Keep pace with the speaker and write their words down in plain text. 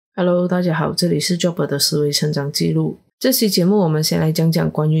Hello， 大家好，这里是 Geopper 的思维成长记录。这期节目我们先来讲讲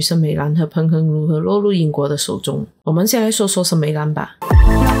关于森美兰和彭亨如何落入英国的手中。我们先来说说森美兰吧。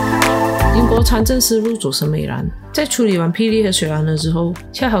英国参政司入主森美兰，在处理完霹雳和雪兰莪之后，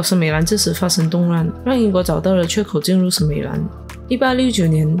恰好森美兰这时发生动乱，让英国找到了缺口进入森美兰。1869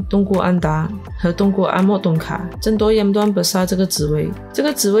年，东姑安达和东姑阿莫东卡争夺央端伯萨这个职位。这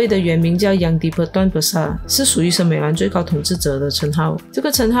个职位的原名叫央迪伯端伯萨，是属于森美兰最高统治者的称号。这个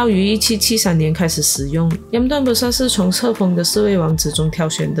称号于1773年开始使用。央端伯萨是从册封的4位王子中挑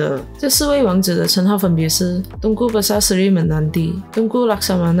选的。这4位王子的称号分别是东姑伯萨斯里门南迪、东姑拉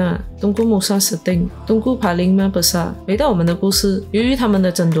萨玛纳、东姑穆萨斯丁、东姑帕林马伯萨。回到我们的故事，由于他们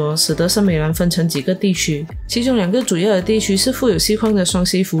的争夺，使得森美兰分成几个地区，其中2个主要的地区是富有锡矿的双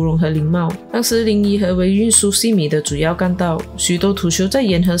溪芙蓉和林茂。当时临沂河为运输细米的主要干道，许多土球在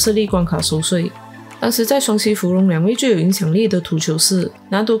沿河设立关卡收税。当时在双溪芙蓉2位最有影响力的土球是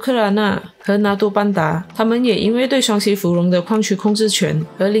拿督克拉纳和拿督班达，他们也因为对双溪芙蓉的矿区控制权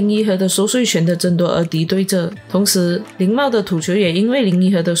和临沂河的收税权的争夺而敌对着。同时，林茂的土球也因为临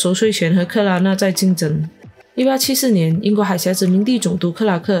沂河的收税权和克拉纳在竞争。1874年，英国海峡殖民地总督克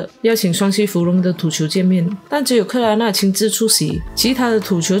拉克邀请双溪芙蓉的土球见面，但只有克拉纳亲自出席，其他的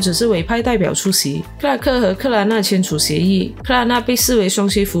土球只是委派代表出席。克拉克和克拉纳签署协议，克拉纳被视为双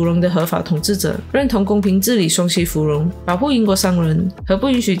溪芙蓉的合法统治者，认同公平治理双溪芙蓉，保护英国商人和不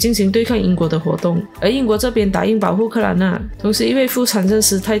允许进行对抗英国的活动。而英国这边答应保护克拉纳，同时一位副参政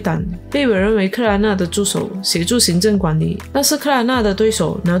司泰坦被委任为克拉纳的助手，协助行政管理。但是克拉纳的对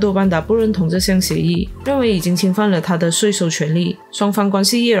手拿督班达不认同这项协议，认为已经侵犯了他的税收权利，双方关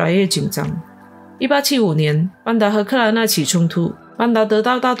系越来越紧张。1875年，班达和克拉纳起冲突，班达得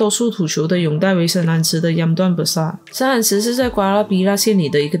到大多数土球的拥戴为圣安茨的央端伯萨。圣安茨是在瓜拉比拉县里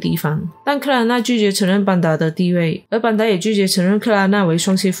的一个地方，但克拉纳拒绝承认班达的地位，而班达也拒绝承认克拉纳为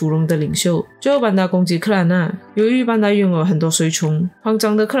双溪芙蓉的领袖。最后班达攻击克拉纳，由于班达拥有很多随从，慌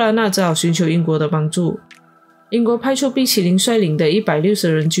张的克拉纳只好寻求英国的帮助。英国派出毕奇林率领的160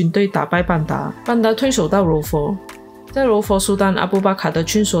人军队打败班达，班达退守到柔佛。在柔佛苏丹阿布巴卡的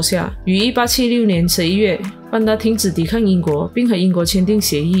劝说下，于1876年11月，班达停止抵抗英国，并和英国签订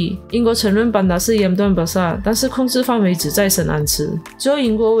协议。英国承认班达是央端伯萨，但是控制范围只在圣安茨。之后，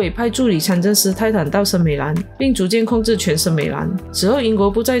英国委派助理参政司泰坦到森美兰，并逐渐控制全森美兰。此后，英国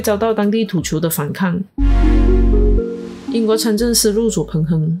不再遭到当地土球的反抗。英国参政司入主彭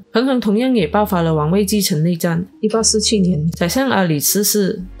亨，彭亨同样也爆发了王位继承内战。1847年，宰相阿里逝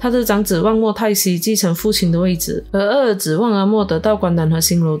世，他的长子旺莫泰西继承父亲的位置，而二儿子旺阿莫得到关丹和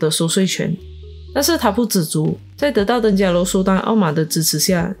新楼的收税权。但是他不知足，在得到登嘉楼苏丹奥马的支持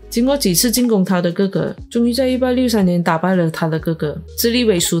下，经过几次进攻他的哥哥，终于在1863年打败了他的哥哥，自立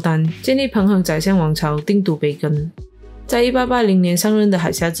为苏丹，建立彭亨宰相王朝，定都培根。在1880年上任的海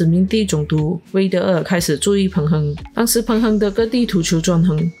峡殖民地总督威德尔开始注意彭亨，当时彭亨的各地土球专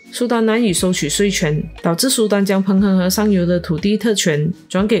横，苏丹难以收取税权，导致苏丹将彭亨和上游的土地特权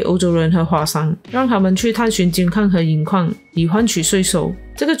转给欧洲人和华商，让他们去探寻金矿和银矿，以换取税收。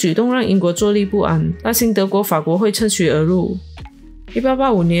这个举动让英国坐立不安，担心德国、法国会趁虚而入。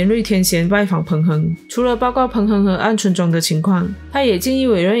1885年，瑞天贤拜访彭亨，除了报告彭亨和安村庄的情况，他也建议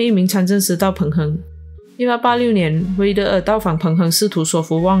委任一名参政司到彭亨。1886年，威德尔到访彭亨，试图说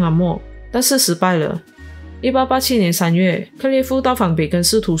服旺阿莫，但是失败了。1887年3月，克列夫到访培根，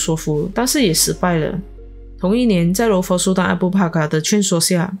试图说服，但是也失败了。同一年，在柔佛苏丹阿布帕卡的劝说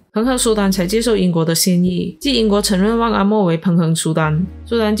下，彭亨苏丹才接受英国的献议，即英国承认旺阿莫为彭亨苏丹，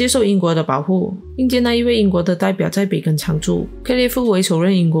苏丹接受英国的保护，并接纳一位英国的代表在培根常驻，克列夫为首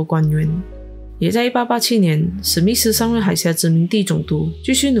任英国官员。也在1887年，史密斯上任海峡殖民地总督，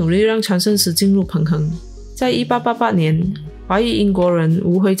继续努力让参政司进入彭亨。在1888年，华裔英国人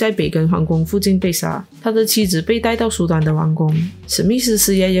吴辉在培根皇宫附近被杀，他的妻子被带到苏丹的王宫。史密斯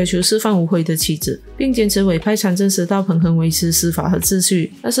施压要求释放吴辉的妻子，并坚持委派参政司到彭亨维持司法和秩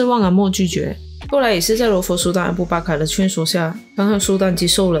序，但是旺阿莫拒绝。后来也是在柔佛苏丹阿布巴卡的劝说下，彭亨苏丹接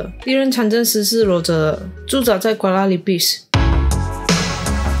受了。第一任参政司是罗泽尔，驻扎在瓜拉里比斯。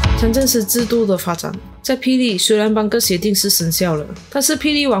参政司制度的发展，在霹雳虽然邦格协定是生效了，但是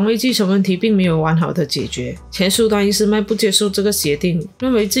霹雳王位继承问题并没有完好的解决。前苏丹伊斯麦不接受这个协定，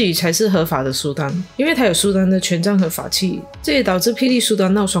认为自己才是合法的苏丹，因为他有苏丹的权杖和法器，这也导致霹雳苏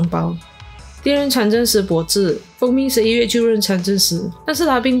丹闹双胞。第二任参政司博治奉命11月就任参政司，但是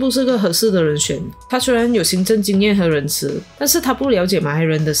他并不是个合适的人选。他虽然有行政经验和仁慈，但是他不了解马来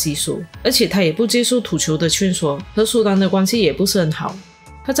人的习俗，而且他也不接受土球的劝说，和苏丹的关系也不是很好。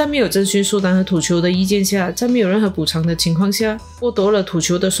他在没有征询苏丹和土酋的意见下，在没有任何补偿的情况下，剥夺了土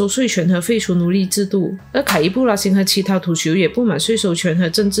酋的收税权和废除奴隶制度，而凯伊布拉辛和其他土酋也不满税收权和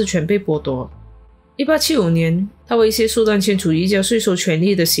政治权被剥夺。1875年，他威胁苏丹签署移交税收权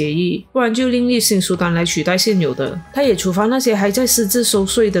利的协议，不然就另立新苏丹来取代现有的。他也处罚那些还在私自收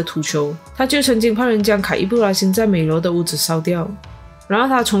税的土酋。他就曾经派人将凯伊布拉辛在美罗的屋子烧掉。然后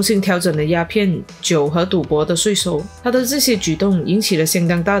他重新调整了鸦片、酒和赌博的税收。他的这些举动引起了相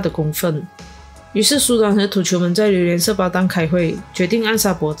当大的公愤。于是苏丹和土酋们在榴莲社巴丹开会，决定暗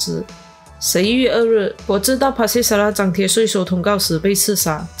杀柏兹。11月2日，柏兹到帕谢萨拉张贴税收通告时被刺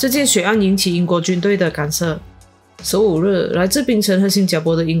杀。这件血案引起英国军队的干涉。15日，来自槟城和新加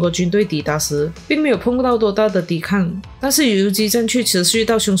坡的英国军队抵达时，并没有碰到多大的抵抗，但是游击战却持续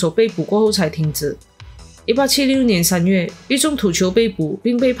到凶手被捕过后才停止。1876年3月，一众土酋被捕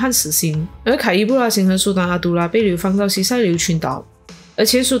并被判死刑，而凯伊布拉辛和苏丹阿杜拉被流放到西塞琉群岛，而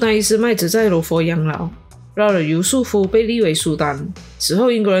前苏丹伊斯麦只在罗佛养老。绕尔尤素夫被立为苏丹。此后，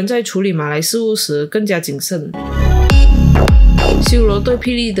英国人在处理马来事务时更加谨慎。修罗对霹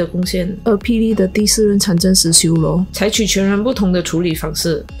靂的贡献。而霹靂的第4任参政使修罗采取全然不同的处理方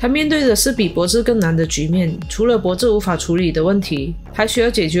式。他面对的是比柏兹更难的局面，除了柏兹无法处理的问题，还需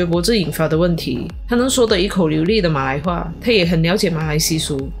要解决柏兹引发的问题。他能说得一口流利的马来话，他也很了解马来习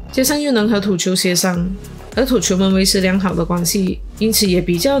俗，加上又能和土酋协商，和土酋们维持良好的关系，因此也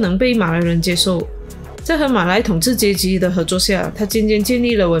比较能被马来人接受。在和马来统治阶级的合作下，他渐渐建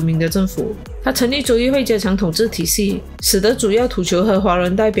立了文明的政府。他成立州议会，加强统治体系，使得主要土酋和华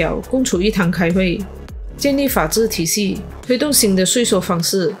人代表共处一堂开会，建立法治体系，推动新的税收方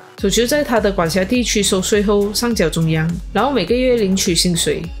式。土酋在他的管辖地区收税后上缴中央，然后每个月领取薪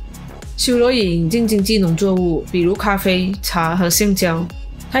水。修罗也引进经济农作物，比如咖啡、茶和橡胶。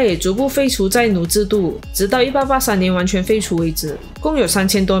他也逐步废除债奴制度，直到1883年完全废除为止。共有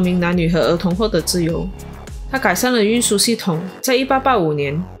3000多名男女和儿童获得自由。他改善了运输系统，在1885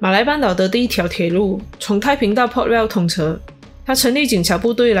年，马来半岛的第一条铁路从太平到 Port Vale 通车。他成立警察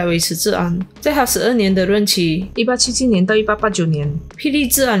部队来维持治安。在他12年的任期 1877年到1889年，霹靂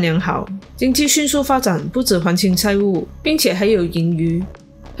治安良好，经济迅速发展，不止还清债务，并且还有盈余。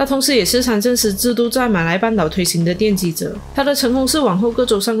他同时也是参政司制度在马来半岛推行的奠基者。他的成功是往后各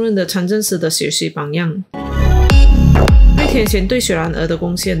州上任的参政司的学习榜样。瑞天贤对雪兰莪的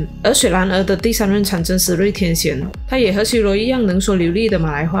贡献。而雪兰莪的第3任参政司瑞天贤，他也和修罗一样能说流利的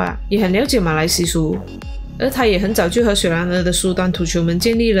马来话，也很了解马来习俗。而他也很早就和雪兰莪的苏丹土酋们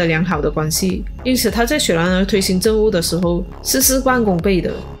建立了良好的关系，因此他在雪兰莪推行政务的时候是事半功倍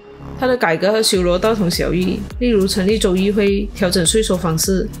的。他的改革和修罗大同小异，例如成立州议会、调整税收方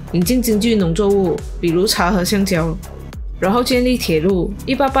式、引进经济农作物，比如茶和橡胶，然后建立铁路。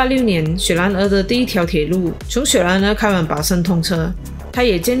1886年，雪兰莪的第一条铁路从雪兰莪开往巴生通车。他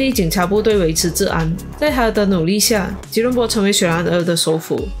也建立警察部队维持治安。在他的努力下，吉隆坡成为雪兰莪的首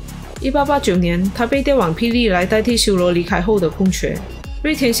府。1889年，他被调往霹靂来代替修罗离开后的空缺。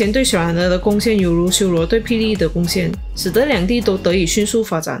瑞天贤对雪兰莪的贡献犹如修罗对霹靂的贡献，使得两地都得以迅速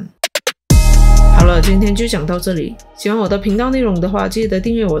发展。好了，今天就讲到这里。喜欢我的频道内容的话，记得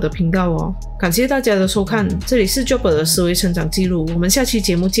订阅我的频道哦。感谢大家的收看，这里是 Geopper 的思维成长记录，我们下期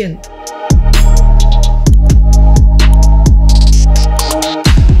节目见。